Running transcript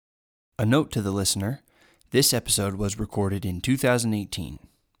A note to the listener, this episode was recorded in 2018.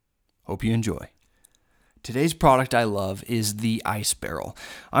 Hope you enjoy. Today's product I love is the Ice Barrel.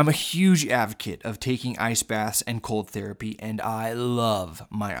 I'm a huge advocate of taking ice baths and cold therapy, and I love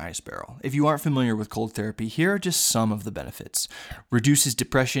my Ice Barrel. If you aren't familiar with cold therapy, here are just some of the benefits. Reduces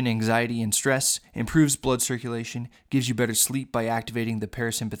depression, anxiety, and stress, improves blood circulation, gives you better sleep by activating the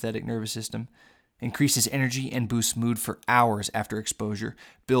parasympathetic nervous system, increases energy and boosts mood for hours after exposure,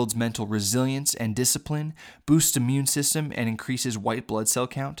 builds mental resilience and discipline, boosts immune system and increases white blood cell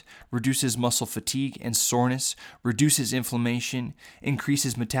count, reduces muscle fatigue and soreness, reduces inflammation,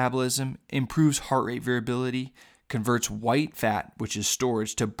 increases metabolism, improves heart rate variability, converts white fat, which is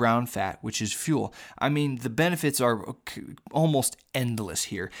storage, to brown fat, which is fuel. I mean, the benefits are almost endless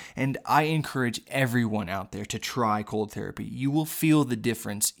here, and I encourage everyone out there to try cold therapy. You will feel the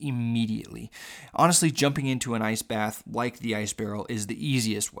difference immediately. Honestly, jumping into an ice bath like the Ice Barrel is the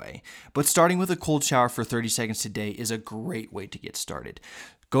easiest way, but starting with a cold shower for 30 seconds today is a great way to get started.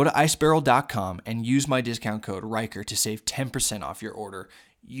 Go to icebarrel.com and use my discount code Riker to save 10% off your order.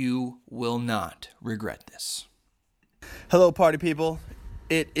 You will not regret this. Hello, party people.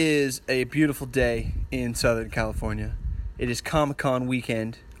 It is a beautiful day in Southern California. It is Comic-Con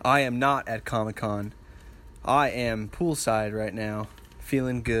weekend. I am not at Comic-Con. I am poolside right now,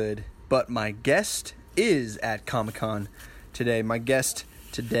 feeling good. But my guest is at Comic-Con today. My guest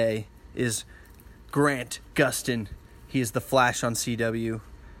today is Grant Gustin. He is the Flash on CW.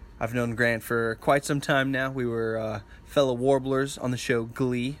 I've known Grant for quite some time now. We were fellow Warblers on the show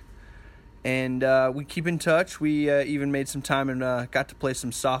Glee. And we keep in touch. We even made some time and got to play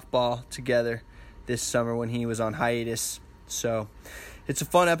some softball together this summer when he was on hiatus. So it's a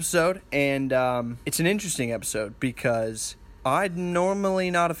fun episode, and it's an interesting episode because I'm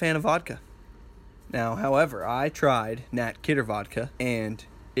normally not a fan of vodka. Now, however, I tried Nat Kidder vodka, and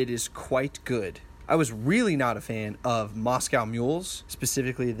it is quite good. I was really not a fan of Moscow Mules,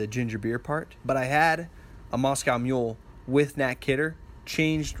 specifically the ginger beer part, but I had a Moscow Mule with Nat Kidder,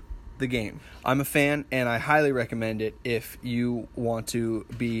 changed the game. I'm a fan, and I highly recommend it if you want to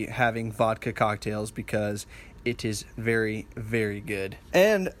be having vodka cocktails because it is very, very good.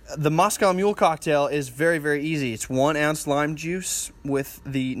 And the Moscow Mule cocktail is very, very easy. It's 1 ounce lime juice with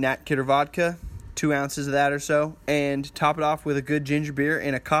the Nat Kidder vodka, 2 ounces of that or so, and top it off with a good ginger beer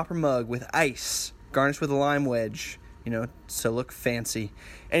in a copper mug with ice, garnished with a lime wedge, to look fancy.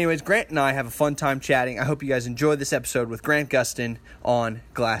 Anyways, Grant and I have a fun time chatting. I hope you guys enjoyed this episode with Grant Gustin on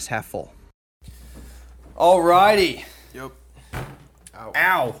Glass Half Full. Alrighty. Yep.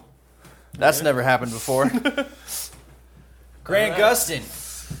 Ow. That's never happened before. Grant Gustin.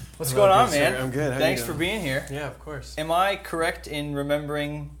 What's going on, man? I'm good. Thanks for being here. Yeah, of course. Am I correct in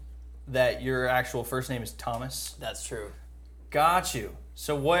remembering that your actual first name is Thomas? That's true. Got you.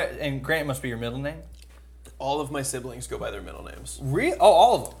 So what, and Grant must be your middle name? All of my siblings go by their middle names. Really? Oh,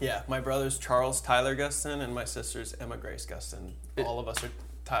 all of them? Yeah, my brother's Charles Tyler Gustin, and my sister's Emma Grace Gustin. All of us are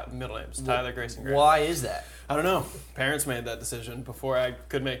middle names, Tyler, Grace, and Grant. Why is that? I don't know. Parents made that decision before I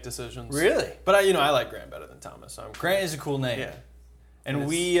could make decisions. Really? But I like Grant better than Thomas. So Grant is a cool name. Yeah. And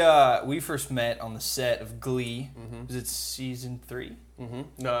we first met on the set of Glee. Mm-hmm. Was it season 3? Mm-hmm.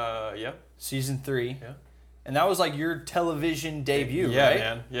 Yeah. Season 3. Yeah. And that was like your television debut, yeah, right? Yeah,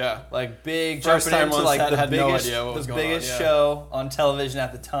 man. Yeah. Like big, First jumping time into on like set, the had biggest, no idea what was the going biggest on, yeah. show on television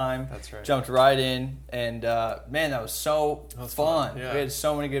at the time. That's right. Jumped right in, and man, that was so fun. Yeah. We had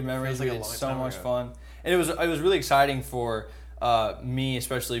so many good memories. Feels We like had a long so time much ago. fun, and it was really exciting for me,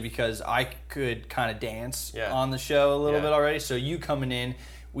 especially because I could kind of dance on the show a little bit already. So you coming in,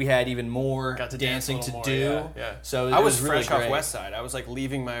 we had even more dancing to do. Yeah. So I was really fresh great. off West Side. I was like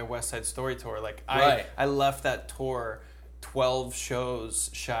leaving my West Side Story tour. Like I left that tour 12 shows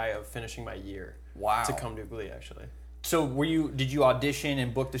shy of finishing my year. Wow. To come to Glee, actually. So did you audition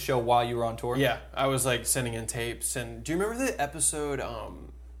and book the show while you were on tour? Yeah, I was like sending in tapes. And do you remember the episode?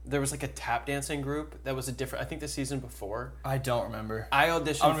 There was like a tap dancing group that was a different. I think the season before. I don't remember. I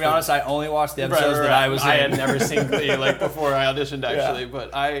auditioned. I'm gonna be honest. I only watched the episodes right. that I was in. I had never seen Glee like before I auditioned actually,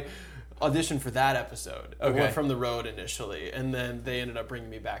 but I auditioned for that episode. I went from the road initially, and then they ended up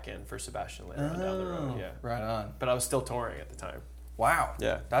bringing me back in for Sebastian later on down the road. Yeah, right on. But I was still touring at the time. Wow.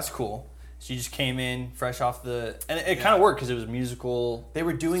 Yeah, that's cool. So you just came in fresh off and it kind of worked because it was musical. They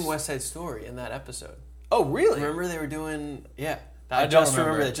were doing West Side Story in that episode. Oh, really? Remember they were doing I just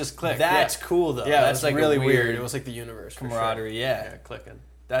remember that just clicked. That's cool though. Yeah, that's like really weird. It was like the universe camaraderie. For sure. Yeah, clicking.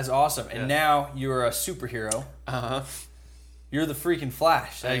 That's awesome. And now you're a superhero. You're the freaking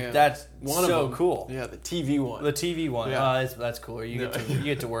Flash. Like, that's one so cool. Yeah, the TV one. The TV one. Yeah. That's cool. You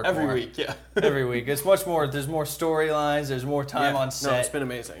get to work every week. Yeah, every week. It's much more. There's more storylines. There's more time on set. No, it's been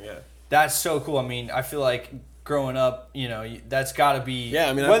amazing. Yeah. That's so cool. I mean, I feel like growing up, that's got to be... Yeah,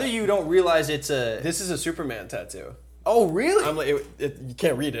 I mean... Whether you don't realize it's a... This is a Superman tattoo. Oh, really? I'm like, you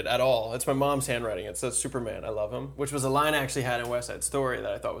can't read it at all. It's my mom's handwriting. It says Superman, I love him, which was a line I actually had in West Side Story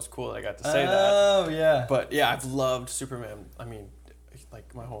that I thought was cool that I got to say that. Oh, yeah. But yeah, I've loved Superman, I mean,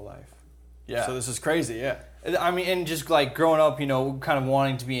 like my whole life. Yeah. So this is crazy, yeah. I mean, and just like growing up, kind of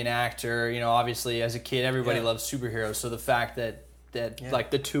wanting to be an actor, obviously as a kid, everybody loves superheroes. So the fact that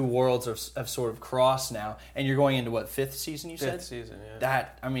like the two worlds have sort of crossed now, and you're going into what, 5th season? You said 5th season, yeah.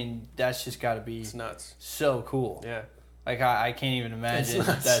 That's just got to be it's nuts, so cool. Yeah, like I can't even imagine.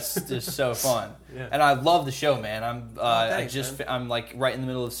 That's just so fun. Yeah. And I love the show, man. Thanks, man. I'm like right in the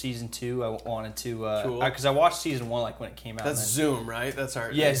middle of season 2. I wanted to cool. Because I watched season 1 like when it came out. That's Zoom, right? That's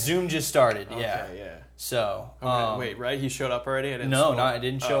our Zoom just started. Okay, yeah. So wait, right? He showed up already? I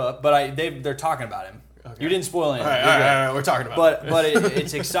didn't show up, but they're talking about him. Okay. You didn't spoil anything. All right, we're talking about it. But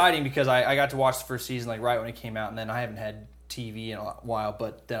it's exciting because I got to watch the first season like right when it came out, and then I haven't had TV in a while,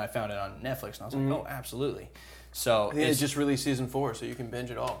 but then I found it on Netflix, and I was like, oh, absolutely. So I think they just released season 4, so you can binge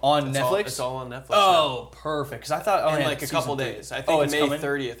it all. On Netflix? It's all on Netflix. Oh, perfect. Because I thought... in like a couple days. I think it's May coming?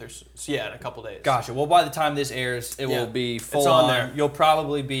 30th or so. Yeah, in a couple days. Gotcha. Well, by the time this airs, it will be full on there. You'll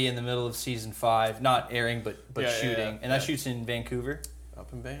probably be in the middle of season 5, not airing, but shooting. Yeah. And that shoots in Vancouver?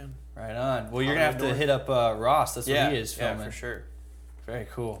 Up in Van. Right on. Well, you're going to have to hit up Ross. That's what he is filming. Yeah, for sure. Very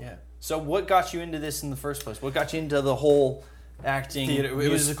cool. Yeah. So what got you into this in the first place? What got you into the whole acting,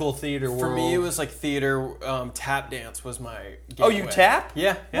 musical theater world? For me, it was like theater. Tap dance was my gateway. Oh, you tap?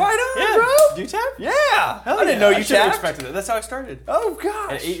 Yeah. Right on, yeah. bro. Do you tap? Yeah. I didn't know you tapped. tapped. Expected it. That's how I started. Oh,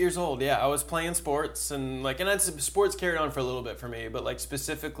 gosh. At 8 years old, yeah. I was playing sports, and sports carried on for a little bit for me, but like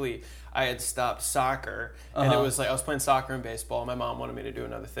specifically, I had stopped soccer, and it was like I was playing soccer and baseball. My mom wanted me to do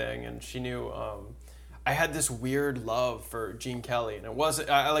another thing, and she knew I had this weird love for Gene Kelly, and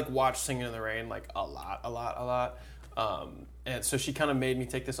I like watched Singing in the Rain like a lot. And so she kind of made me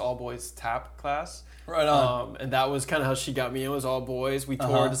take this all boys tap class. Right on. And that was kind of how she got me. It was all boys. We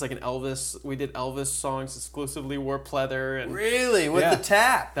toured as like an Elvis. We did Elvis songs exclusively. Wore pleather and really with the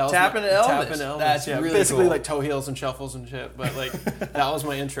tap. That was tapping Elvis. Tapping Elvis. That's really basically cool. like toe heels and shuffles and shit. But like that was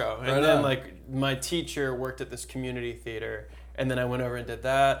my intro. And then like my teacher worked at this community theater. And then I went over and did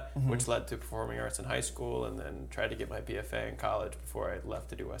that, which led to performing arts in high school, and then tried to get my BFA in college before I left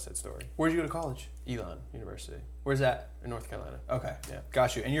to do West Side Story. Where'd you go to college? Elon University. Where's that? In North Carolina. Okay. Yeah.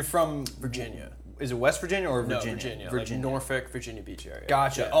 Got you. And you're from... Virginia. Is it West Virginia or Virginia? No, Virginia. Like Norfolk, Virginia Beach area.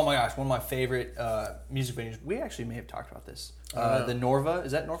 Gotcha. Yeah. Oh my gosh, one of my favorite music venues. We actually may have talked about this. The Norva,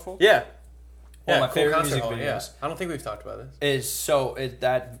 is that Norfolk? Yeah. One of my favorite music venues. Yeah. I don't think we've talked about this.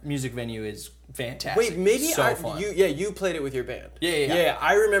 That music venue is fantastic. Wait, maybe fun. you played it with your band. Yeah.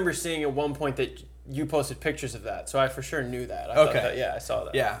 I remember seeing at one point that you posted pictures of that, so I for sure knew that. I saw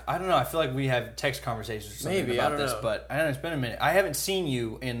that. Yeah, I don't know. I feel like we have text conversations or something about this, but I don't know. It's been a minute. I haven't seen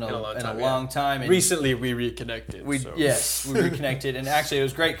you in a long time. And recently, we reconnected. Yes, we reconnected, and actually, it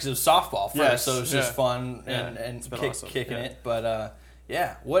was great because it was softball first, so it was just fun and awesome. kicking it. But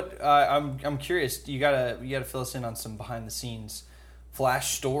I'm curious. You gotta fill us in on some behind the scenes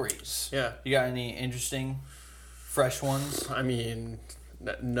flash stories. Yeah, you got any interesting, fresh ones? I mean,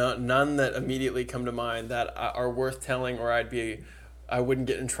 none that immediately come to mind that are worth telling, or I wouldn't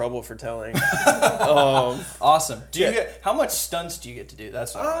get in trouble for telling. Awesome. How much stunts do you get to do?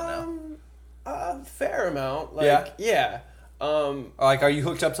 That's what I want to know. A fair amount. Like, are you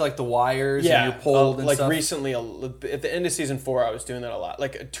hooked up to like the wires and you're pulled and like stuff? recently, at the end of season 4, I was doing that a lot.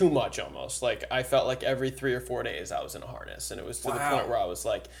 Like too much almost. Like I felt like every 3 or 4 days I was in a harness, and it was to the point where I was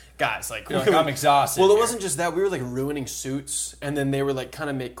like, guys, like, I'm exhausted. Well, it wasn't just that. We were like ruining suits, and then they were like kind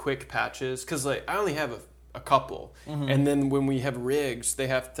of make quick patches because like I only have a couple, and then when we have rigs, they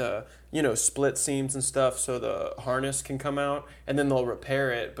have to split seams and stuff so the harness can come out, and then they'll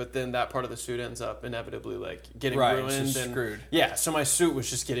repair it, but then that part of the suit ends up inevitably like getting ruined and screwed. Yeah, so my suit was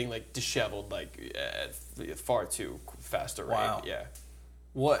just getting like disheveled like at far too fast a rate. Wow. Yeah.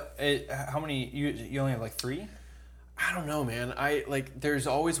 What? How many? You only have like 3? I don't know, man. There's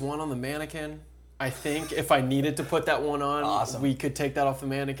always one on the mannequin. I think if I needed to put that one on, we could take that off the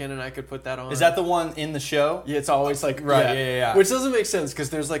mannequin and I could put that on. Is that the one in the show? Yeah, it's always like... Right, yeah. Which doesn't make sense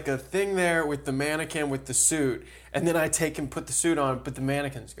because there's like a thing there with the mannequin with the suit, and then I take and put the suit on, but the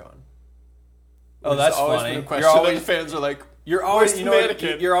mannequin's gone. Oh, that's funny. You're always, the fans are like, you're always,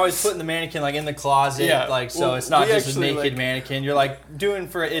 you're always putting the mannequin like in the closet, it's not just a naked mannequin. You're like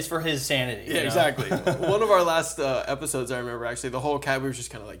it's for his sanity. Yeah, exactly. One of our last episodes, I remember actually, the whole cab, we were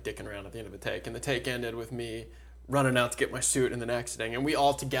just kind of like dicking around at the end of a take, and the take ended with me running out to get my suit and then exiting. And we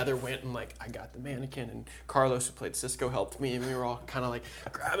all together went and like, I got the mannequin, and Carlos, who played Cisco, helped me, and we were all kind of like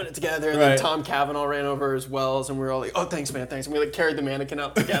grabbing it together. And then Tom Cavanaugh ran over as well, and we were all like, oh, thanks, man, thanks. And we like carried the mannequin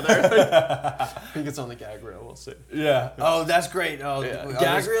out together. I think it's on the gag reel. We'll see. Yeah. Oh, that's great. Oh, yeah.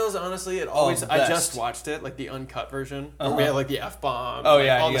 Gag reels, honestly, it always. I just watched it, like the uncut version, where we had like the F-bomb. Oh, like,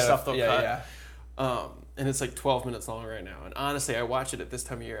 yeah. all the stuff they'll cut. Yeah. And it's like 12 minutes long right now. And honestly, I watch it at this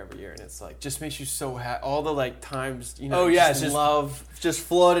time of year every year, and it's like just makes you so happy. All the like times, you know, it's just love, just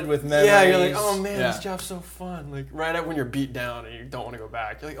flooded with memories. Yeah, you're like, oh man, this job's so fun. Like right at when you're beat down and you don't want to go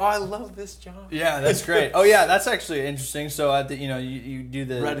back, you're like, oh, I love this job. Yeah, that's great. Oh yeah, that's actually interesting. So at the, you do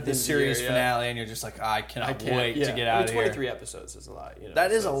the series finale, and you're just like, oh, I cannot wait to get out of here. 23 episodes is a lot. You know,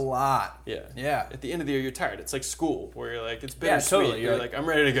 that is a lot. Yeah, yeah. At the end of the year, you're tired. It's like school, where you're like, it's bittersweet. Totally. You're like, I'm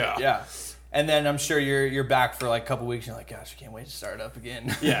ready to go. Yeah. And then I'm sure you're back for like a couple weeks. And you're like, gosh, I can't wait to start up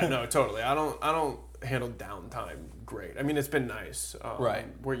again. Yeah, no, totally. I don't handle downtime great. I mean, it's been nice. Right.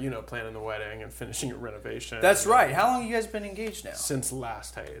 We're planning the wedding and finishing a renovation. That's right. How long have you guys been engaged now? Since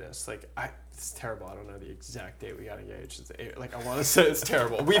last hiatus. It's terrible. I don't know the exact date we got engaged. I want to say it's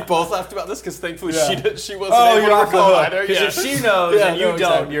terrible. We both laughed about this because thankfully she wasn't able to recall either. Because if she knows and you don't,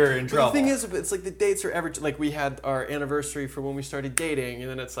 exactly. You're in trouble. But the thing is, it's like the dates are ever like we had our anniversary for when we started dating, and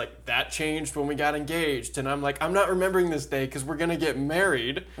then it's like that changed when we got engaged, and I'm like, I'm not remembering this day because we're gonna get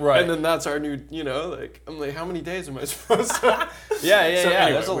married, right? And then that's our new, I'm like, how many days am I supposed to? yeah.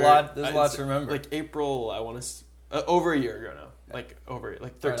 Anyway, there's a lot. There's a lot to remember. Like April, I want to over a year ago now.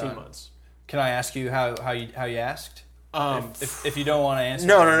 Like 13 months. Can I ask you how you asked? If you don't want to answer.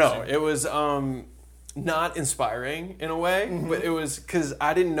 No. It was not inspiring in a way, but it was because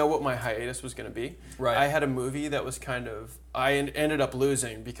I didn't know what my hiatus was going to be. Right. I had a movie that was I ended up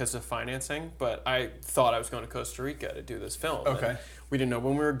losing because of financing, but I thought I was going to Costa Rica to do this film. Okay. And we didn't know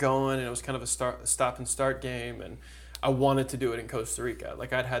when we were going, and it was kind of a stop and start game, and I wanted to do it in Costa Rica.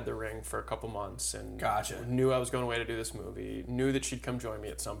 Like, I'd had the ring for a couple months and Gotcha. Knew I was going away to do this movie, knew that she'd come join me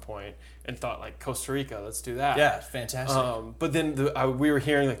at some point, and thought, like, Costa Rica, let's do that. Yeah, it's fantastic. But then we were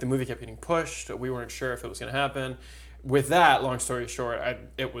hearing, like, the movie kept getting pushed. We weren't sure if it was going to happen. With that, long story short,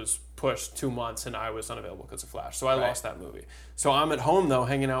 it was pushed 2 months, and I was unavailable because of Flash. So I lost that movie. So I'm at home, though,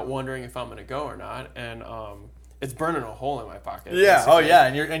 hanging out, wondering if I'm going to go or not. And it's burning a hole in my pocket. Yeah. Basically. Oh, yeah.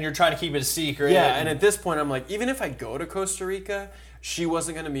 And you're trying to keep it a secret. Yeah. And at this point, I'm like, even if I go to Costa Rica, she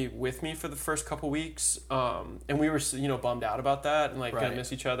wasn't going to be with me for the first couple weeks, and we were, bummed out about that and like gonna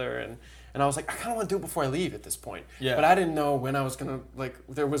miss each other. And I was like, I kind of want to do it before I leave at this point. Yeah. But I didn't know when I was gonna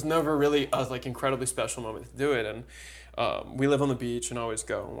there was never really a incredibly special moment to do it. And we live on the beach and always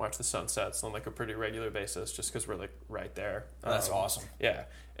go and watch the sunsets on like a pretty regular basis, just because we're like right there. That's awesome. Yeah.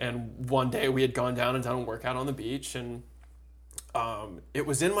 And one day we had gone down and done a workout on the beach, and it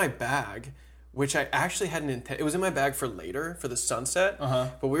was in my bag, which I actually hadn't it was in my bag for later, for the sunset.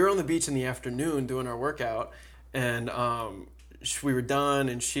 But we were on the beach in the afternoon doing our workout, and we were done,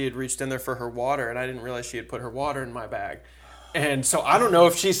 and she had reached in there for her water, and I didn't realize she had put her water in my bag. And so I don't know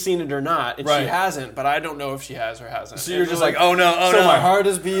if she's seen it or not, and she hasn't, but I don't know if she has or hasn't. So you're just like, oh no. So my heart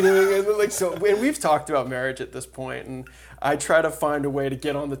is beating, and we've talked about marriage at this point, and I try to find a way to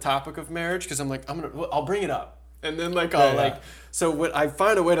get on the topic of marriage, because I'm like, I'll bring it up. And then so when I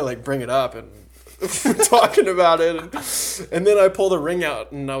find a way to like bring it up, and we're talking about it, and then I pulled a ring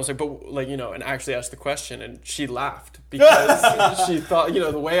out, and I was like, but and actually asked the question, and she laughed because she thought,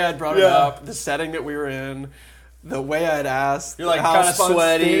 the way I'd brought it up, the setting that we were in, the way I'd asked, you're like kind of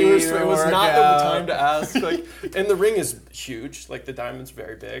sweaty. It was not the time to ask. And the ring is huge. Like the diamond's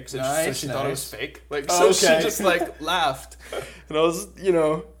very big, so she thought it was fake. She just laughed, and I was,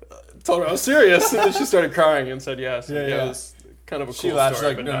 told her I was serious, and then she started crying and said yes. Yeah. It was kind of a cool story. She laughed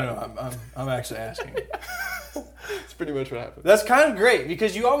like, no, I'm actually asking. That's pretty much what happened. That's kind of great,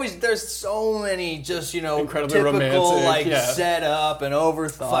 because there's so many just, incredibly typical romantic, setup and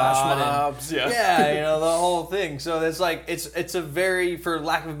overthought. Flash mobs, the whole thing. So it's like, it's a very, for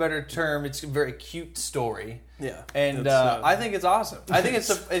lack of a better term, it's a very cute story. Yeah. And I think it's awesome. I think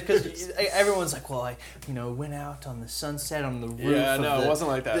it's because everyone's like, well, I went out on the sunset on the roof it wasn't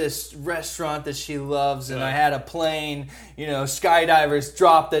like that. This restaurant that she loves, and I had a plane, skydivers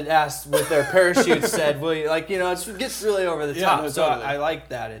dropped that asked with their parachute said, will you, it gets really over the top. So totally. I like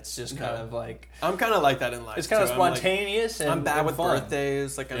that. It's just kind of like, I'm kind of like that in life. It's kind of spontaneous, and I'm bad with fun.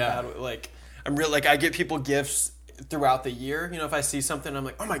 Birthdays. I'm bad with I'm real I get people gifts throughout the year. If I see something, I'm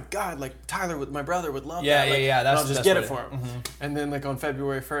like, oh my god, Tyler with my brother would love that. Yeah. I'll just get it for him. Mm-hmm. And then on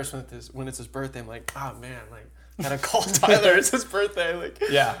February 1st when it's his birthday, I'm like, oh man, Gotta call Tyler. It's his birthday. Like,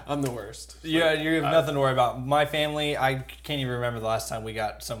 Yeah. I'm the worst. Yeah, you have nothing to worry about. My family, I can't even remember the last time we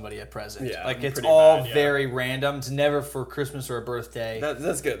got somebody a present. Yeah, like it's pretty all bad, yeah. very random. It's never for Christmas or a birthday.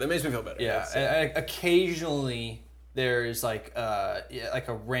 That's good. That makes me feel better. Yeah, and occasionally there is like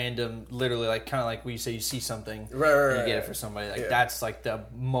a random, literally like kind of like when you say you see something, and you get it for somebody. Like that's like the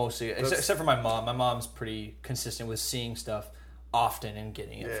most, except for my mom. My mom's pretty consistent with seeing stuff often and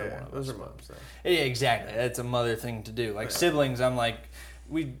getting it for one of us. Those are moms, though. Yeah, exactly. That's a mother thing to do. Like siblings, I'm like,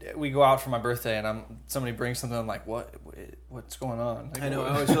 we go out for my birthday and somebody brings something. I'm like, what's going on? Like, I know.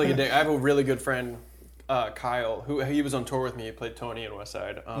 I always feel like a dick. I have a really good friend, Kyle, who he was on tour with me. He played Tony in West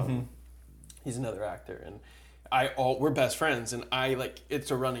Side. He's another actor, and we're best friends, and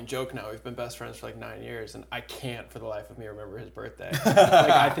it's a running joke now. We've been best friends for like 9 years, and I can't for the life of me remember his birthday.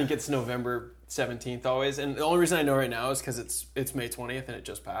 I think it's November 17th always, and the only reason I know right now is because it's May 20th and it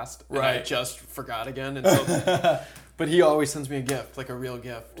just passed. And I just forgot again. But he always sends me a gift, like a real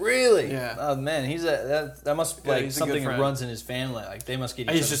gift. Really? Yeah. Oh man, that must be he's something that runs in his family. Like they must get each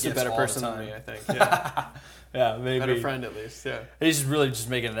other He's just a better person than me, I think. Yeah. Yeah, maybe. Better friend at least, yeah. He's really just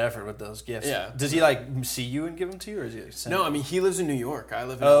making an effort with those gifts. Yeah. Does he like see you and give them to you, or is he like No, I mean, he lives in New York. I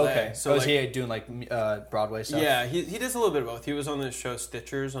live in LA. Okay. So is he doing like Broadway stuff? Yeah, he does a little bit of both. He was on the show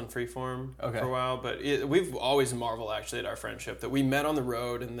Stitchers on Freeform for a while, but we've always marveled actually at our friendship that we met on the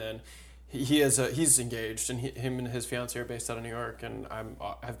road, and then he's engaged, and him and his fiance are based out of New York, and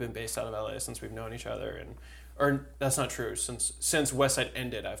I've been based out of LA since we've known each other, or that's not true. Since West Side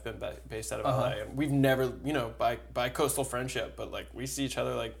ended, I've been based out of LA, and we've never, by coastal friendship, but like we see each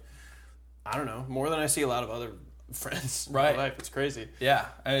other like, I don't know, more than I see a lot of other friends in my life. It's crazy. Yeah,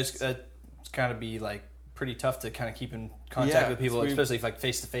 and it's kind of be like pretty tough to kind of keep in contact with people, especially like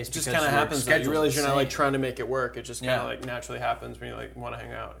face to face. It just kind of happens. You realize you're not like trying to make it work. It just kind of like naturally happens when you like want to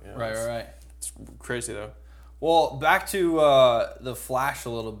hang out. Right. It's crazy though. Well, back to the Flash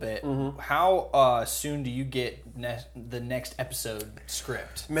a little bit. How soon do you get the next episode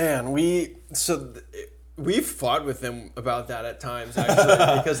script? Man, we've fought with them about that at times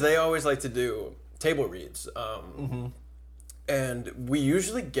actually because they always like to do table reads. And we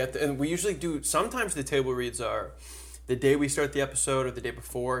usually do. Sometimes the table reads are the day we start the episode or the day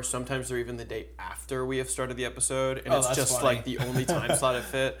before. Sometimes they're even the day after we have started the episode, and it's just funny. Like the only time slot it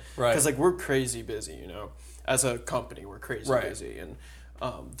fit. Right. Because like we're crazy busy, as a company, we're crazy busy, and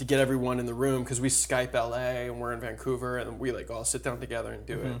to get everyone in the room because we Skype LA and we're in Vancouver, and we like all sit down together and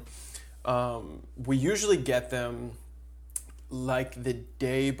do it. We usually get them like the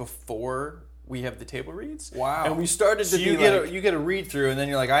day before we have the table reads. Wow. And we started to you get a read through, and then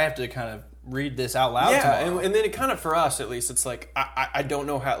you're like, I have to kind of read this out loud. Yeah, and then it kind of, for us at least, it's like I don't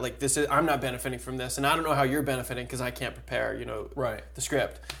know how, like, this is, I'm not benefiting from this, and I don't know how you're benefiting because I can't prepare the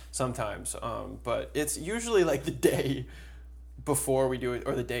script sometimes. But it's usually like the day before we do it,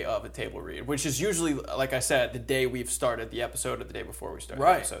 or the day of a table read, which is usually, like I said, the day we've started the episode or the day before we start the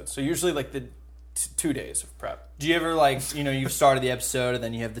episode. So usually like the 2 days of prep. Do you ever like, you've started the episode and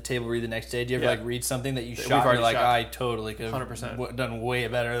then you have the table read the next day? Do you ever like read something that you shot and you're like, I totally could have 100%. Done way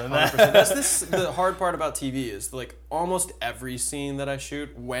better than that? 100%. That's the hard part about TV is like almost every scene that I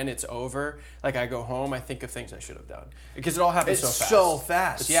shoot, when it's over, like I go home, I think of things I should have done because it all happens so fast. So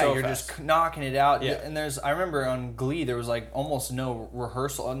fast. You're fast. just knocking it out. Yeah. And I remember on Glee there was like almost no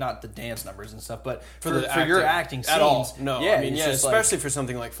rehearsal, not the dance numbers and stuff, but for your acting scenes at all. No, yeah, I mean, especially for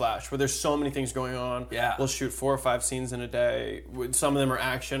something like Flash, where there's so many things going on. Yeah, we'll shoot 4 or 5 scenes in a day. Some of them are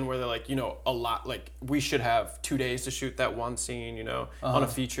action, where they're like, a lot. Like we should have 2 days to shoot that one scene. On a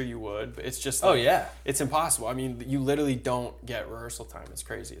feature you would, but it's just like, it's impossible. I mean, you literally don't get rehearsal time. It's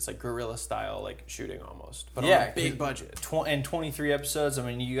crazy. It's like guerrilla style, like shooting almost, but on a big budget. And 23 episodes. I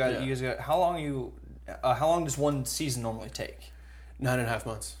mean, you guys got how long does one season normally take? 9.5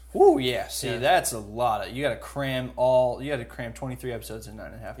 months. Ooh, yeah. See, that's a lot. You got to cram 23 episodes in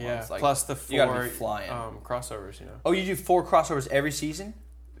 9.5 months. Yeah, like, plus the 4 you gotta be flying. Crossovers. Oh, you do 4 crossovers every season?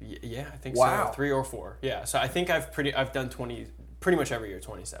 Yeah, I think so. 3 or 4. Yeah, so I think I've done 20. Pretty much every year,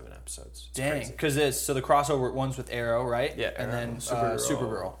 27 episodes. It's Dang, crazy. because the crossover one's with Arrow, right? Yeah, and Arrow, then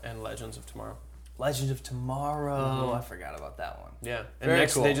Supergirl, and Legends of Tomorrow. Legends of Tomorrow. I forgot about that one. Yeah,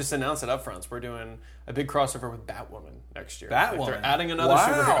 and cool. They just announced at Upfronts we're doing a big crossover with Batwoman next year. Batwoman. Like they're adding another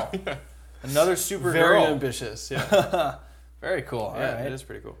Supergirl. Another Supergirl. Very ambitious. Yeah. Very cool. Yeah, right. It is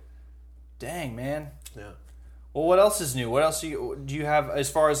pretty cool. Dang, man. Yeah. Well, what else is new? What else do you have as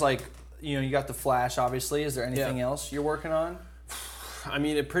far as like you got the Flash? Obviously, is there anything else you're working on? I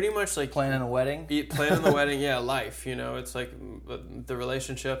mean, it pretty much like planning a wedding. Planning the wedding, life. It's like the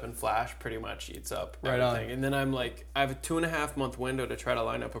relationship and Flash pretty much eats up everything. And then I have a 2.5 month window to try to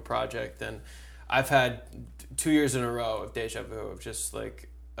line up a project, and I've had 2 years in a row of deja vu of just like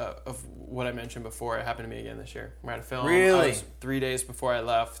of what I mentioned before. It happened to me again this year. We're at a film. Really? I was 3 days before I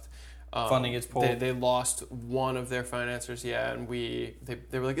left. Funding gets pulled. They lost one of their financiers, and they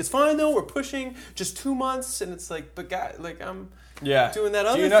were like, it's fine though, we're pushing just 2 months, and it's like, but guy, like I'm doing that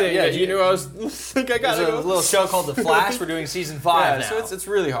other thing. Yeah, you knew I was like I got a little show called The Flash. We're doing season 5 now. So it's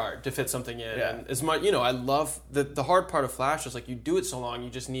really hard to fit something in. Yeah. And as much I love the hard part of Flash is like you do it so long, you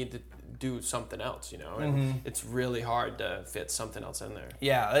just need to do something else, and it's really hard to fit something else in there.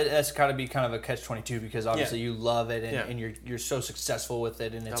 Yeah, that's got to be kind of a catch-22 because obviously you love it and you're so successul with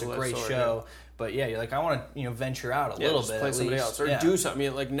it and it's a great show. Yeah. But yeah, you're like, I want to venture out a little bit, play at somebody least. else or do something. I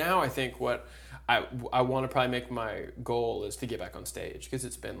mean, like now I think what I want to probably make my goal is to get back on stage because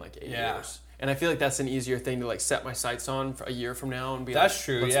it's been like 8 years. And I feel like that's an easier thing to like set my sights on for a year from now and be that's like,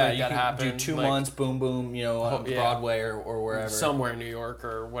 true. Let's Yeah, make you that can happen. do 2 months, boom, boom, on Broadway or wherever, somewhere in New York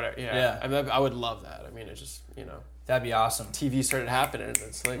or whatever. Yeah. I mean, I would love that. I mean, it just that'd be awesome. TV started happening, and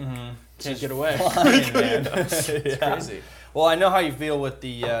it's like can't get away. Flying, man. It's crazy. Well, I know how you feel with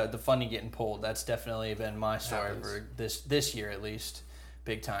the funding getting pulled. That's definitely been my story for this year at least,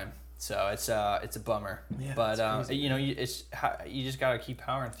 big time. So it's a bummer. Yeah, but you just gotta keep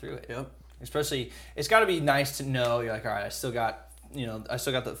powering through it. Yep. Especially, it's got to be nice to know you're like, all right, I still got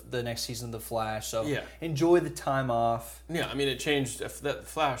the next season of The Flash, so enjoy the time off. Yeah, I mean, it changed. That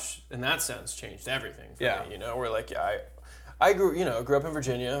Flash, in that sense, changed everything for me. We're like, I grew up in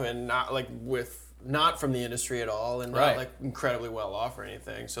Virginia and not like not from the industry at all, and not like incredibly well off or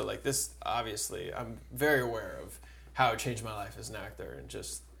anything. So like this, obviously, I'm very aware of how it changed my life as an actor and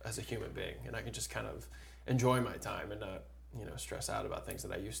just as a human being, and I can just kind of enjoy my time and not stress out about things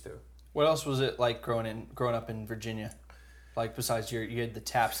that I used to. What else was it like growing up in Virginia? Like besides you had the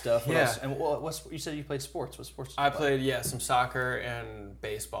tap stuff. What else? And what's you said you played sports? What sports? I played some soccer and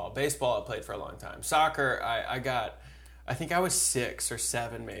baseball. Baseball I played for a long time. Soccer I think I was 6 or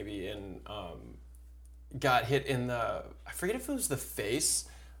 7 maybe, and got hit in I forget if it was the face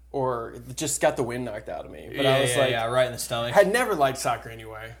or just got the wind knocked out of me. But I was right in the stomach. Had never liked soccer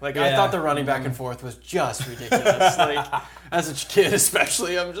anyway. Like I thought the running back and forth was just ridiculous. Like as a kid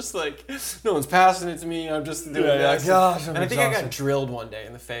especially, I'm just like, no one's passing it to me. I'm just doing this. Gosh, and I think I got drilled one day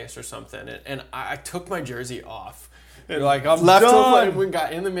in the face or something, and I took my jersey off. And you're like, I'm left done. And we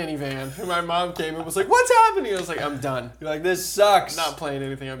got in the minivan, and my mom came and was like, "What's happening?" I was like, "I'm done. You're like, this sucks. I'm not playing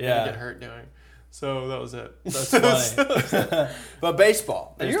anything. I'm gonna get hurt doing." So that was it. That's funny. But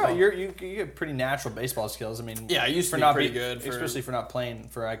baseball. You have pretty natural baseball skills. I mean, I used to be pretty good, especially for not playing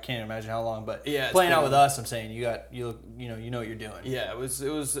for I can't imagine how long. But yeah, playing out with us, I'm saying you know what you're doing. Yeah, it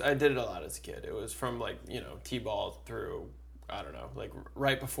was. I did it a lot as a kid. It was from like t-ball through I don't know, like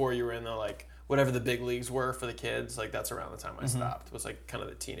right before you were in the like whatever the big leagues were for the kids. Like that's around the time I stopped. It was like kind of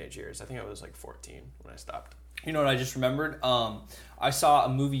the teenage years. I think I was like 14 when I stopped. You know what I just remembered? I saw a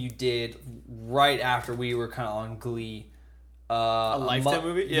movie you did right after we were kind of on Glee. A Lifetime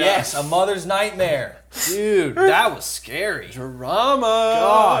movie? Yeah. Yes, A Mother's Nightmare. Dude, that was scary. Drama.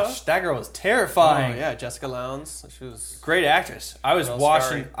 Gosh, that girl was terrifying. Oh, yeah, Jessica Lowndes. She was great actress. I was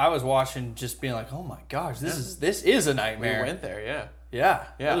watching, just being like, oh my gosh, this is a nightmare. We went there, yeah. Yeah.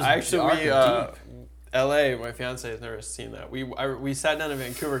 LA, my fiance has never seen that. We sat down in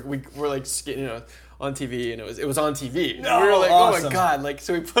Vancouver. We were like, on TV, and it was on TV. And we were like, awesome. Oh my god! Like,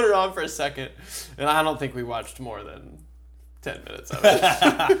 so we put it on for a second, and I don't think we watched more than 10 minutes of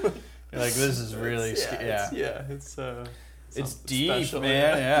it. You're like, this is really it's deep, special,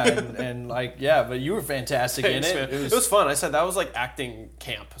 man. Yeah, and like, but you were fantastic in it. It was fun. I said that was like acting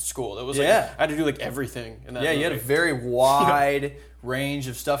camp school. It was like I had to do like everything in that movie. You had a very wide range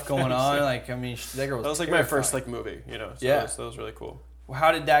of stuff going on. Like, I mean, that girl was. That was like my first like movie, So that was really cool. Well,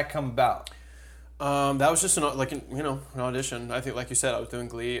 how did that come about? That was just an audition. I think, like you said, I was doing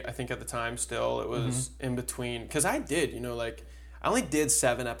Glee. I think at the time still it was in between because I did, I only did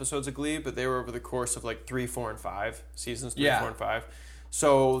 7 episodes of Glee, but they were over the course of like 3, 4, and 5 seasons. 3, 4, and 5.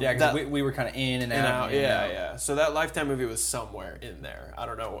 So because we were kind of in and out. Yeah. So that Lifetime movie was somewhere in there. I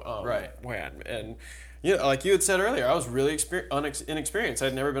don't know when. And like you had said earlier, I was really inexperienced.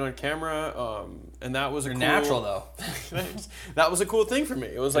 I'd never been on camera, and that was natural though. That was a cool thing for me.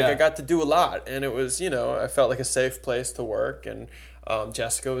 It was like I got to do a lot, and it was I felt like a safe place to work, and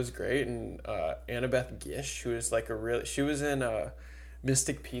Jessica was great, and Annabeth Gish, who is like she was in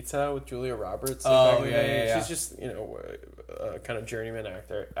Mystic Pizza with Julia Roberts. She's just a kind of journeyman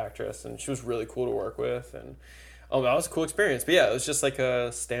actress, and she was really cool to work with, and that was a cool experience. But yeah, it was just like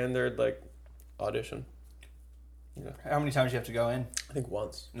a standard like audition. Yeah. How many times do you have to go in? I think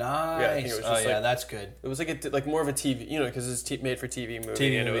once. Nice. Yeah, I think it was just that's good. It was like more of a TV, because it's made for TV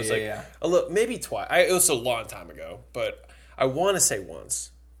movie, TV and it was movie, a little, maybe twice. It was a long time ago, but I want to say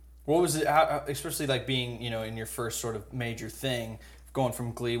once. What was it? Especially like being in your first sort of major thing, going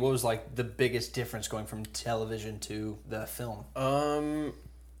from Glee. What was like the biggest difference going from television to the film?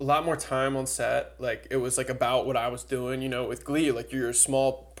 A lot more time on set. Like, it was like about what I was doing, with Glee. Like, you're a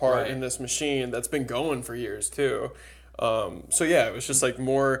small part in this machine that's been going for years too. So yeah, it was just like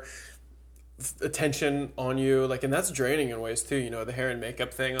more attention on you, like, and that's draining in ways too. The hair and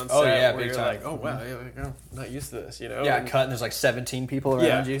makeup thing on set. Oh yeah, where big you're time. like, oh wow, I'm not used to this. Yeah, and, cut and there's like 17 people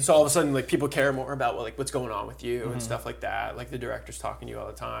around you. So all of a sudden, like, people care more about what's going on with you and stuff like that. Like, the director's talking to you all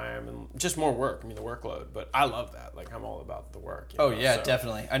the time, and just more work. I mean, the workload. But I love that. Like, I'm all about the work. Oh yeah, so,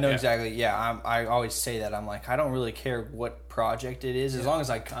 definitely. I know exactly. Yeah, I always say that. I'm like, I don't really care what project it is, as long as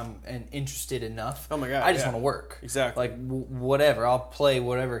I'm interested enough. Oh my god, I just want to work. Exactly. Like whatever, I'll play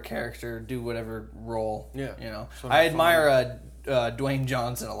whatever character, do whatever role. Yeah. I admire Dwayne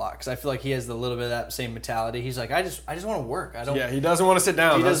Johnson a lot because I feel like he has a little bit of that same mentality. He's like, I just want to work. I don't. Yeah, he doesn't want to sit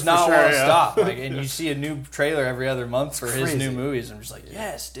down. He does not want to stop. Like, and you see a new trailer every other month for his new movies. And I'm just like,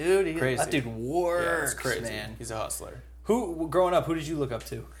 yes, dude. Crazy. That dude works, crazy. man. He's a hustler. Growing up, who did you look up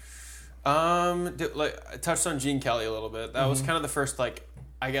to? I touched on Gene Kelly a little bit. That was kind of the first, like,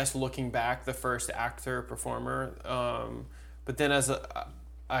 I guess looking back, the first actor performer. But then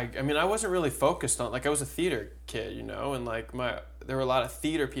I wasn't really focused on, like, I was a theater kid, and like there were a lot of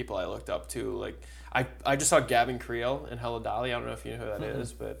theater people I looked up to. Like, I just saw Gavin Creel in Hello Dolly. I don't know if you know who that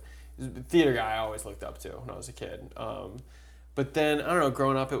is, but he's a theater guy I always looked up to when I was a kid. But then I don't know,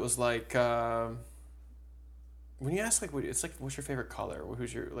 growing up it was like when you ask, like, it's like, what's your favorite color?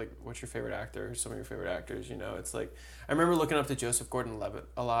 What's your favorite actor? Who's some of your favorite actors? It's like, I remember looking up to Joseph Gordon-Levitt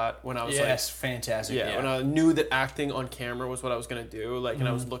a lot when I was fantastic. Yeah, when I knew that acting on camera was what I was going to do, like, and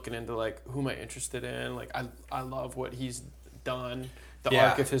I was looking into, like, who am I interested in? Like, I love what he's done, the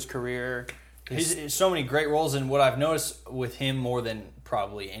arc of his career. He's so many great roles, and what I've noticed with him more than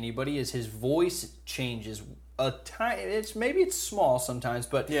probably anybody is his voice changes a tiny. It's small sometimes,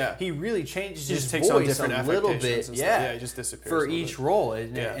 but he really changes his voice on different a little bit. Yeah, he just disappears for each role,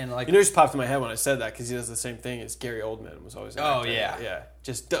 and like, it just popped in my head when I said that because he does the same thing as Gary Oldman was always. Yeah,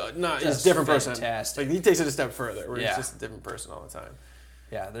 just he's a different person. Fantastic. Like, he takes it a step further, where he's just a different person all the time.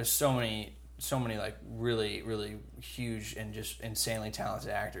 Yeah, there's so many like really, really huge and just insanely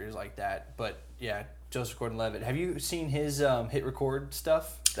talented actors like that. But yeah, Joseph Gordon-Levitt. Have you seen his Hit Record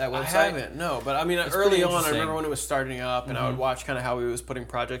stuff? That website? I haven't, no. But I mean, it's early on, I remember when it was starting up, and I would watch kind of how he was putting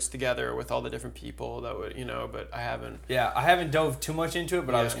projects together with all the different people that would, but I haven't. Yeah, I haven't dove too much into it,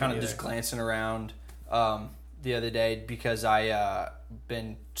 but I was kind of just glancing around the other day because I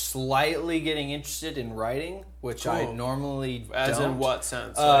been slightly getting interested in writing, which I normally don't. As in what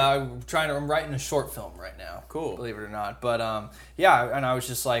sense? I'm writing a short film right now. Cool. Believe it or not. But and I was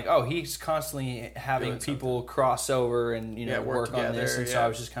just like, oh, he's constantly having people cross over and work on this, and so I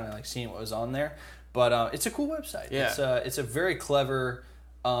was just kind of like seeing what was on there. But it's a cool website. Yeah. It's a very clever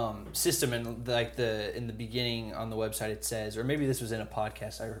system, and like in the beginning on the website it says, or maybe this was in a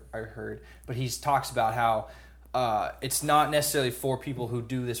podcast I heard, but he talks about how it's not necessarily for people who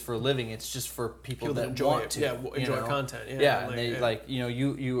do this for a living. It's just for people that enjoy want it. to, enjoy content. And they like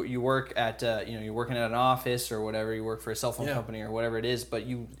you work at you're working at an office or whatever. You work for a cell phone company or whatever it is, but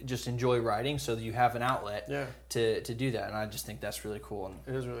you just enjoy writing, so that you have an outlet to do that. And I just think that's really cool. And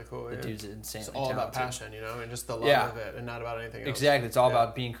it is really cool. The dude's insanely It's all talented. about passion, and just the love of it, and not about anything else. Exactly, it's all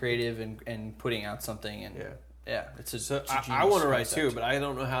about being creative and putting out something. And I want to write too, but I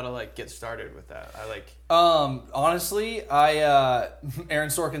don't know how to like get started with that. Honestly, Aaron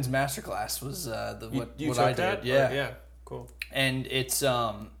Sorkin's masterclass was what I did. Yeah, cool. And it's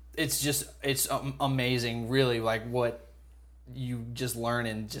amazing, really, like what you just learn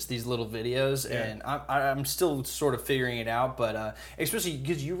in just these little videos. And I'm still sort of figuring it out, but especially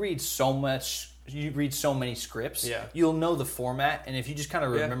because you read so many scripts, you'll know the format, and if you just kind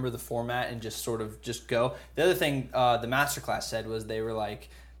of remember the format and just sort of just go. The other thing the masterclass said was they were like,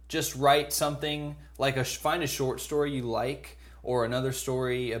 just write something, like find a short story you like, or another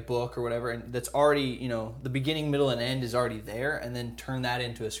story, a book or whatever, and that's already, the beginning, middle, and end is already there, and then turn that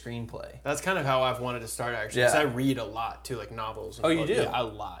into a screenplay. That's kind of how I've wanted to start, actually, because I read a lot too, like novels. Oh, you do? Yeah, a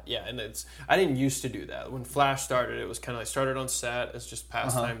lot, yeah. And I didn't used to do that. When Flash started, it was kind of like started on set as just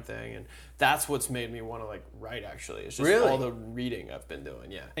pastime thing, and that's what's made me want to like write. Actually, it's just all the reading I've been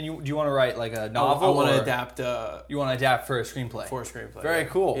doing. Yeah. And do you want to write like a novel? I want to adapt. You want to adapt for a screenplay? For a screenplay. Very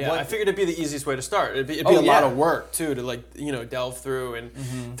cool. Yeah, I figured it'd be the easiest way to start. It'd be a lot of work too to like delve through and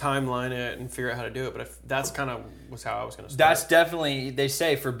timeline it and figure out how to do it. But that's kind of was how I was going to start. That's definitely, they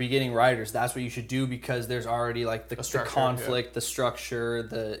say for beginning writers, that's what you should do because there's already like the conflict, the structure,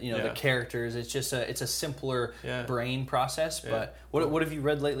 the characters. It's just it's a simpler brain process. But what have you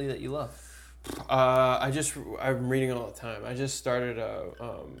read lately that you love? I'm reading it all the time. I just started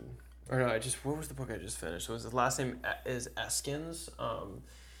what was the book I just finished? So his last name is Eskins.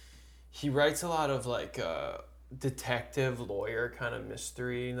 He writes a lot of like detective lawyer kind of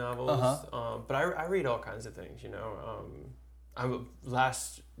mystery novels. But I read all kinds of things,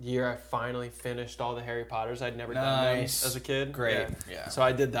 last year I finally finished all the Harry Potters. I'd never done them as a kid. Great. Yeah. So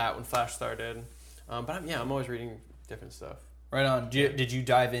I did that when Flash started. But I'm always reading different stuff. Right on. Did you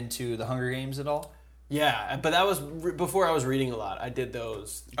dive into the Hunger Games at all? Yeah, but that was before I was reading a lot. I did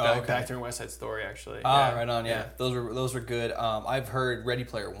those back during West Side Story, actually. Right on. Yeah, those were good. I've heard Ready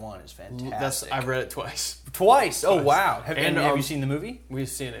Player One is fantastic. I've read it twice. Twice? Oh wow! Have you seen the movie? We've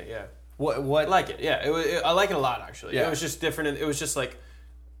seen it. Yeah. What? I like it. Yeah, I like it a lot actually. Yeah. It was just different. It was just like.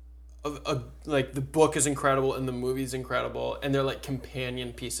 Like the book is incredible and the movie's incredible and they're like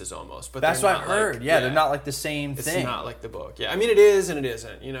companion pieces almost. But that's what I've heard. They're not like the same thing. It's not like the book. Yeah, I mean it is and it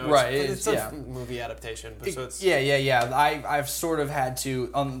isn't. Right? It's a movie adaptation. But so it's I've sort of had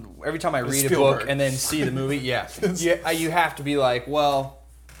to every time I read a book and then see the movie. You have to be like, well,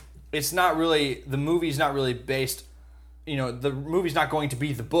 it's not really the movie's not really based. The movie's not going to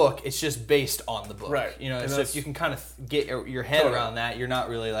be the book. It's just based on the book. Right. So if you can kind of get your head around that, you're not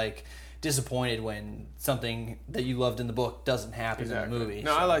really like disappointed when something that you loved in the book doesn't happen in the movie.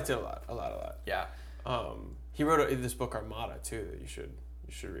 No, I liked it a lot. Yeah. He wrote this book Armada too that you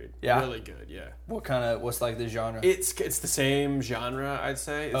should read. Yeah. Really good. Yeah. What's like the genre? It's the same genre, I'd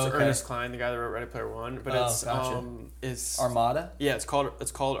say. It's Ernest Cline, the guy that wrote Ready Player One, but it's Armada. Yeah, it's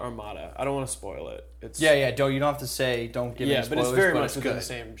called Armada. I don't want to spoil it. It's you don't have to say. Don't give any spoilers. But it's very much within the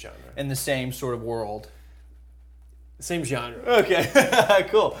same genre. In the same sort of world. Same genre. Okay,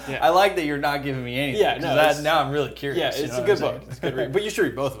 cool. Yeah. I like that you're not giving me anything. Yeah, no. Now I'm really curious. Yeah, it's a good book. It's a good read. But you should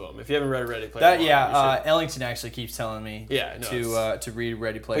read both of them if you haven't read Ready Player One. Ellington actually keeps telling me to read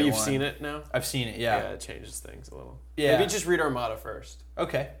Ready Player One. But you've seen it now? I've seen it, yeah. Yeah, it changes things a little. Yeah. Maybe just read Armada first.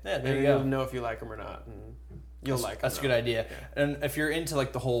 Okay, yeah, there you go. You'll know if you like them or not. And you'll like them. That's a good idea. Yeah. And if you're into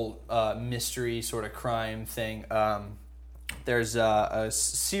like the whole mystery sort of crime thing, there's a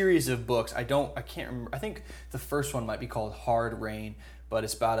series of books. I can't remember. I think the first one might be called Hard Rain, but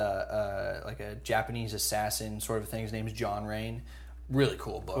it's about a Japanese assassin sort of thing. His name's John Rain. Really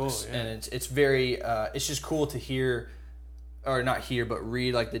cool books, and it's very it's just cool to hear, or not hear, but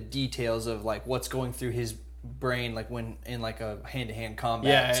read like the details of like what's going through his brain, like when in like a hand-to-hand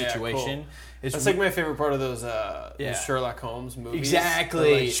combat situation. Cool. It's like my favorite part of those Sherlock Holmes movies.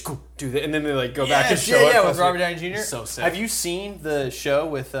 Exactly. Like, do that, and then they like go back and show it. Yeah, with Robert Downey Jr. So sick. Have you seen the show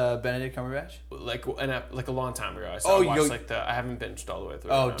with Benedict Cumberbatch? Like a long time ago. I haven't binged all the way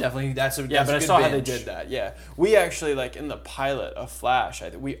through. Definitely. That's but I saw how they did that. Yeah, we actually like in the pilot of Flash.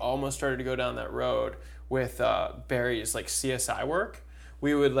 We almost started to go down that road with Barry's like CSI work.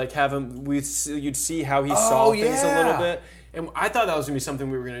 We would like have him. You'd see how he saw things a little bit, and I thought that was gonna be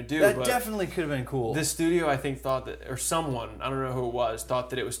something we were gonna do. That definitely could have been cool. The studio, I think, thought that, or someone, I don't know who it was, thought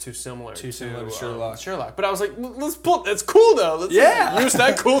that it was too similar to Sherlock. But I was like, let's pull. That's cool though. Let's use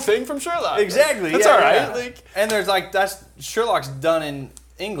that cool thing from Sherlock. Exactly. That's all right. Yeah. Like, and there's like Sherlock's done in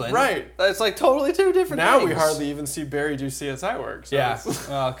England. Right. That's like totally two different now things. We hardly even see Barry do CSI work. So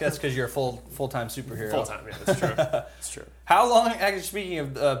that's because you're a full-time superhero. Full-time, yeah, that's true. That's true. How long, actually speaking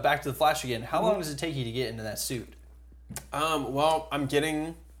of Back to the Flash again, how long does it take you to get into that suit? Well, I'm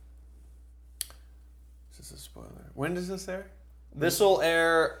getting... Is this a spoiler? When does this air? This will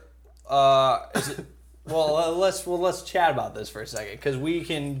air... let's chat about this for a second, because we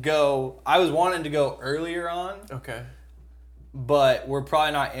can go... I was wanting to go earlier on. Okay. But we're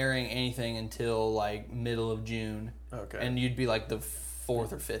probably not airing anything until like middle of June. Okay. And you'd be like the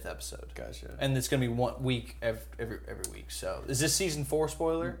 4th or 5th episode. Gotcha. And it's gonna be 1 week every week. So is this season 4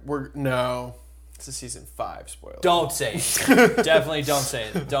 spoiler? No. It's a season 5 spoiler. Don't say it. Definitely don't say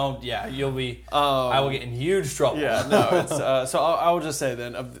it. Don't. Yeah, you'll be. I will get in huge trouble. Yeah. No. It's so I will just say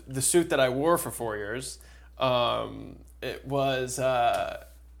then of the suit that I wore for 4 years, it was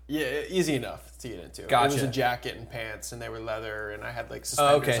easy enough to get into. Gotcha. It was a jacket and pants, and they were leather, and I had like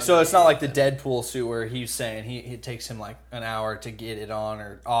suspenders. Okay, so it's not like the Deadpool suit where he's saying it takes him like an hour to get it on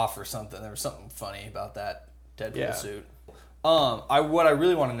or off or something. There was something funny about that Deadpool suit. What I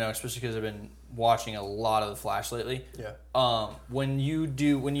really want to know, especially because I've been watching a lot of The Flash lately. Yeah. When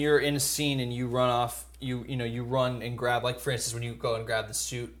you're in a scene and you run off, you run and grab, like for instance when you go and grab the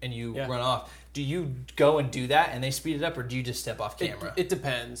suit and you run off, do you go and do that and they speed it up, or do you just step off camera? It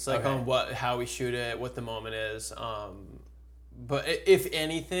depends, like on how we shoot it, what the moment is. But if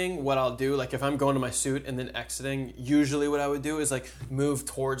anything, what I'll do, like if I'm going to my suit and then exiting, usually what I would do is like move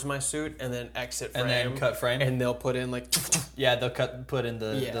towards my suit and then exit frame. And then cut frame. And they'll put in like... Yeah, they'll put in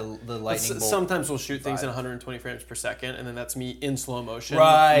the lightning bolt. Sometimes we'll shoot things in 120 frames per second, and then that's me in slow motion.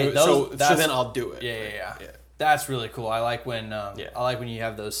 Right. So then I'll do it. Yeah. That's really cool. I like when you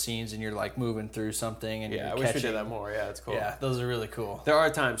have those scenes and you're like moving through something and I wish we did that more. Yeah, it's cool. Yeah, those are really cool. There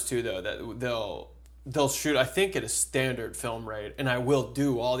are times too though that they'll shoot, I think, at a standard film rate, and I will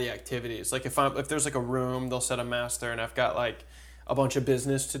do all the activities. Like if there's like a room, they'll set a master, and I've got like a bunch of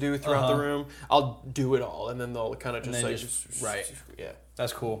business to do throughout the room. I'll do it all, and then they'll kind of right. Yeah,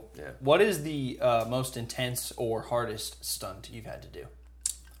 that's cool. Yeah. What is the most intense or hardest stunt you've had to do?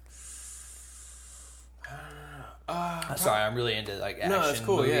 Sorry, I'm really into like action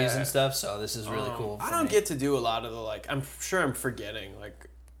movies and stuff, so this is really cool. I don't get to do a lot of the like. I'm sure I'm forgetting like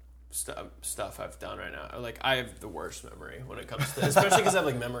stuff I've done right now. Like I have the worst memory when it comes to, especially because I have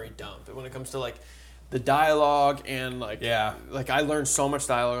like memory dump. But when it comes to like the dialogue and like like I learn so much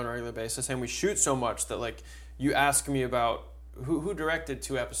dialogue on a regular basis, and we shoot so much that like you ask me about who directed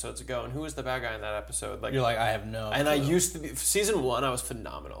 2 episodes ago and who was the bad guy in that episode. Like you're like, I have no. And clue. I used to be season 1. I was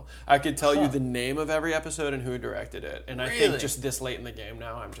phenomenal. I could tell you the name of every episode and who directed it. And I think just this late in the game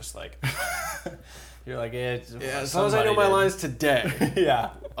now, I'm just like. You're like, as long as I know my lines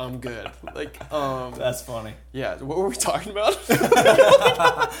today, I'm good. Like, that's funny. Yeah, what were we talking about?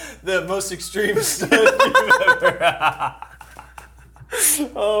 The most extreme stuff you've ever.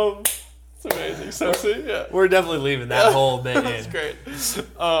 It's amazing. So see, we're definitely leaving that whole bit in. That's great.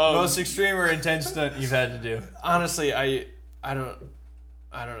 Most extreme or intense stunt you've had to do? Honestly, I don't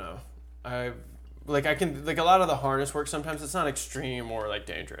know. I can like a lot of the harness work. Sometimes it's not extreme or like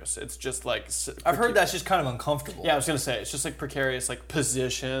dangerous. It's just like I've heard that's just kind of uncomfortable. Yeah, I was gonna say it's just like precarious like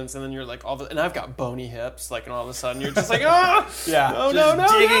positions, and then you're like and I've got bony hips, like, and all of a sudden you're just like no,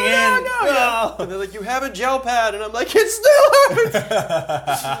 digging in. And they're like, you have a gel pad, and I'm like, it still hurts.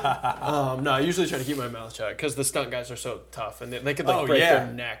 No, I usually try to keep my mouth shut because the stunt guys are so tough, and they could like break their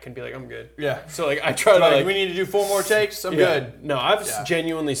neck and be like, I'm good. Yeah. So like I try to like, we need to do 4 more takes. I'm good. No, I've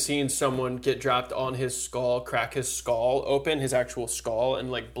genuinely seen someone get dropped on his skull, crack his skull open, his actual skull, and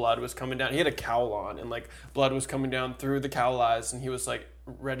like blood was coming down. He had a cowl on, and like blood was coming down through the cowl eyes, and he was like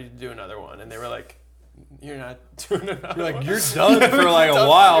ready to do another one, and they were like, "You're not doing another." You're like, you're done for like a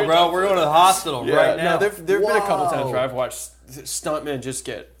while, bro. We're going to the hospital right now. No, there've been a couple times where I've watched stuntmen just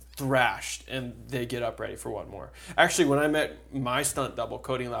get thrashed and they get up ready for one more. Actually, when I met my stunt double,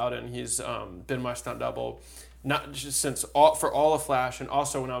 Cody Loudon, he's been my stunt double. Not just for all of Flash, and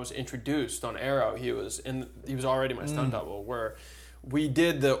also when I was introduced on Arrow, he was already my stunt double. Where we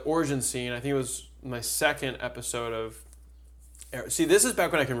did the origin scene. I think it was my second episode of Arrow. See, this is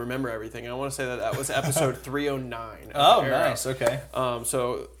back when I can remember everything. I want to say that was episode 309. Oh, nice. Okay.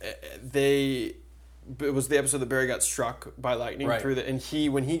 So it was the episode that Barry got struck by lightning through and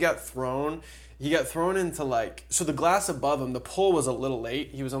when he got thrown. He got thrown into like, so the glass above him, the pull was a little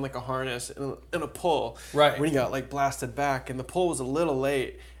late. He was on like a harness and a pull. Right. When he got like blasted back, and the pull was a little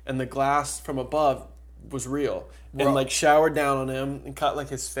late, and the glass from above was real. And like showered down on him and cut like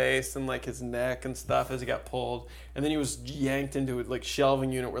his face and like his neck and stuff as he got pulled. And then he was yanked into a like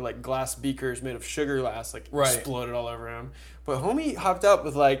shelving unit where like glass beakers made of sugar glass like exploded all over him. But homie hopped up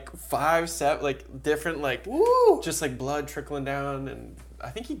with like 5, 7 like different like just like blood trickling down, and I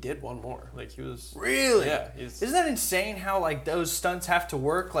think he did one more. Like he was really, Isn't that insane how like those stunts have to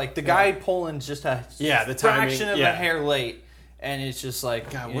work? Like the guy pulling just a the fraction timing, of a hair late, and it's just like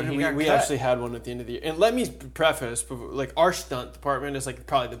God. We actually had one at the end of the year. And let me preface, like our stunt department is like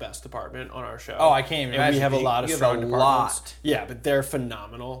probably the best department on our show. Oh, I can't even imagine. And we have a lot of strong departments. Lot. Yeah, but they're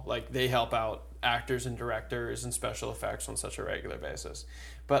phenomenal. Like they help out actors and directors and special effects on such a regular basis.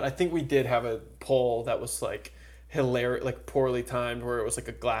 But I think we did have a pull that was like hilarious, like poorly timed, where it was like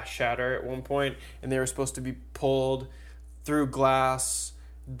a glass shatter at one point, and they were supposed to be pulled through glass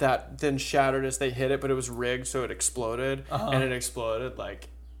that then shattered as they hit it, but it was rigged so it exploded, and it exploded like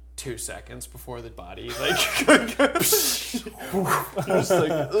 2 seconds before the body like just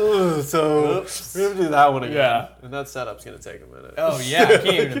like ugh. So we have to do that one again, and that setup's gonna take a minute. Oh yeah, I can't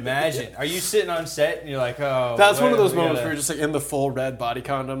even imagine. Are you sitting on set and you're like, oh, that's one of those moments where you're just like in the full red body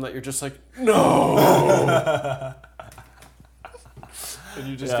condom that you're just like, no. And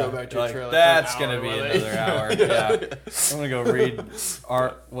you just go back to your trailer. That's going to be another hour. I'm going to go read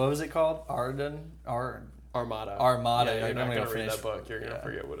what was it called? Armada. Armada. Yeah, you're not going to read finish that book. You're going to yeah.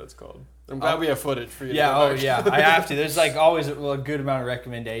 forget what it's called. I'm glad we have footage for you. Yeah, I have to. There's like always a good amount of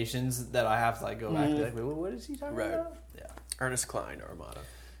recommendations that I have to like go back to. Like, wait, what is he talking about? Yeah, Ernest Cline, Armada.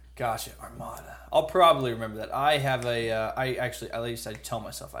 Gotcha, Armada. I'll probably remember that. I have at least I tell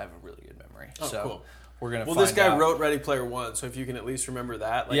myself I have a really good memory. Oh, so cool. We're gonna. Well, find this guy out. wrote Ready Player One, so if you can at least remember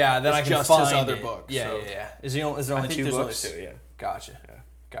that, like, yeah, then I can just find his other it. book. Yeah, so. yeah. Is there only two there's books? Only two, yeah. Gotcha. Yeah.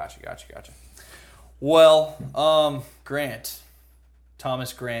 Gotcha. Well, Grant.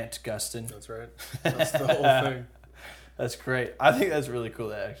 Thomas Grant Gustin. That's right. That's the whole thing. That's great. I think that's really cool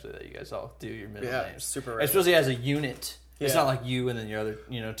that you guys all do your middle names. Super rad. Especially as a unit. Yeah. It's not like you and then your other,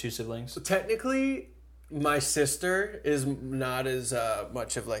 two siblings. So technically, my sister is not as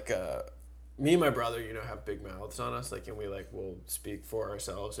much of like a... Me and my brother, have big mouths on us, like, and we will speak for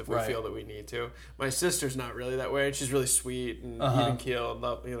ourselves if we feel that we need to. My sister's not really that way. She's really sweet and even keeled,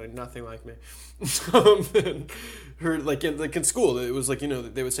 nothing like me. Her in school, it was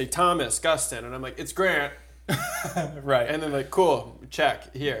they would say Thomas Gustin, and I'm like, it's Grant, right? And then cool,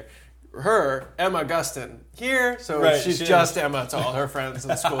 check here. Her Emma Gustin here, so she's she just is. Emma to all her friends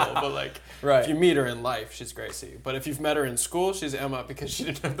in school. But if you meet her in life, she's Gracie. But if you've met her in school, she's Emma because she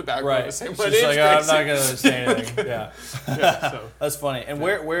didn't have the background to say my name's like, Gracie. I'm not gonna say anything. Yeah, so. That's funny. And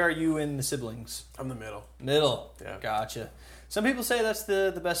where are you in the siblings? I'm the middle. Middle. Yeah. Gotcha. Some people say that's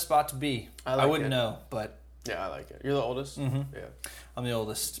the best spot to be. I wouldn't know, but yeah, I like it. You're the oldest. Mm-hmm. Yeah, I'm the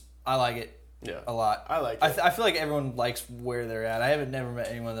oldest. I like it. Yeah, a lot. I like it. I feel like everyone likes where they're at. I haven't never met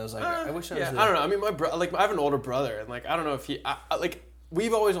anyone that was like, I wish I was. Yeah, I don't know. I mean, I have an older brother, and I don't know if he,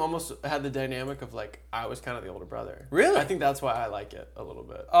 we've always almost had the dynamic of I was kind of the older brother. Really? I think that's why I like it a little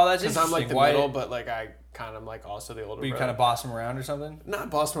bit. Oh, that's interesting. Because I'm the middle, but I kind of also the older brother. You kind of boss him around or something?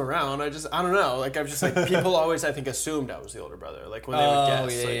 Not boss him around. I don't know. I'm just people always, I think, assumed I was the older brother. When they would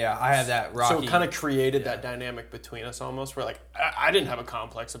guess. Yeah. I have that Rocky. So it kind of created that dynamic between us almost where I didn't have a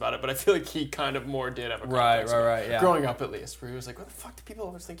complex about it, but I feel like he kind of more did have a complex. Right, yeah. Growing up at least, where he was like, what the fuck do people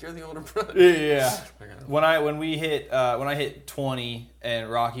always think you're the older brother? Yeah. When I hit 20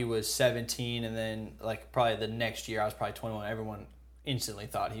 and Rocky was 17 and then probably the next year I was probably 21, everyone instantly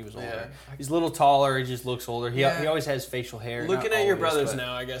thought he was older. Yeah. He's a little taller, he just looks older. He always has facial hair. Looking at your brothers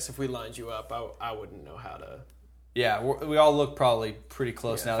now, I guess if we lined you up, I wouldn't know how to... Yeah, we all look probably pretty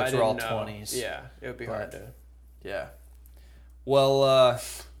close now that we're all 20s. Yeah, it would be hard to... Yeah. Well,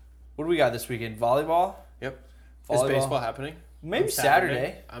 what do we got this weekend? Volleyball? Yep. Volleyball. Is baseball happening? Maybe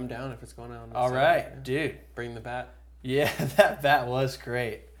Saturday. I'm down if it's going on. All right, dude. Bring the bat. Yeah, that bat was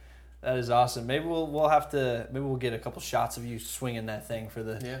great. That is awesome. Maybe we'll get a couple shots of you swinging that thing for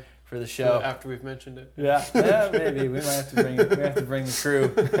the show after we've mentioned it. Yeah, maybe we might have to bring the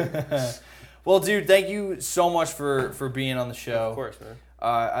crew. Well, dude, thank you so much for being on the show. Of course, man.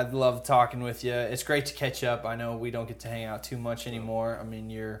 I love talking with you. It's great to catch up. I know we don't get to hang out too much anymore. I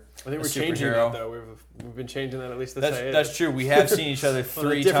mean, I think we're changing that, though. We've been changing that at least to say it. That's true. We have seen each other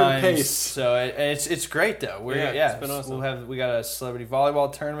 3 times. Pace. So it's great, though. It's been awesome. We got a celebrity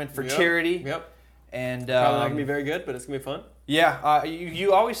volleyball tournament for charity. Yep. And probably not going to be very good, but it's going to be fun. Yeah.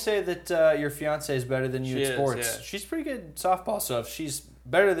 You always say that your fiance is better than you at sports. Yeah. She's pretty good at softball, so if she's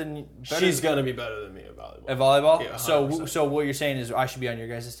better than... She's going to be better than me at volleyball. At volleyball? Yeah, so what you're saying is I should be on your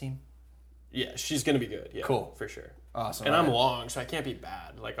guys' team? Yeah, she's going to be good. Yeah, cool. For sure. Awesome. And I'm long, so I can't be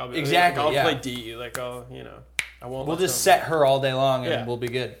bad. I'll be... Exactly, I'll play D. I won't... We'll just set her all day long and we'll be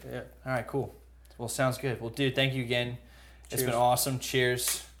good. Yeah. All right, cool. Well, sounds good. Well, dude, thank you again. Cheers. It's been awesome.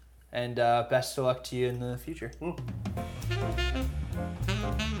 Cheers. And best of luck to you in the future.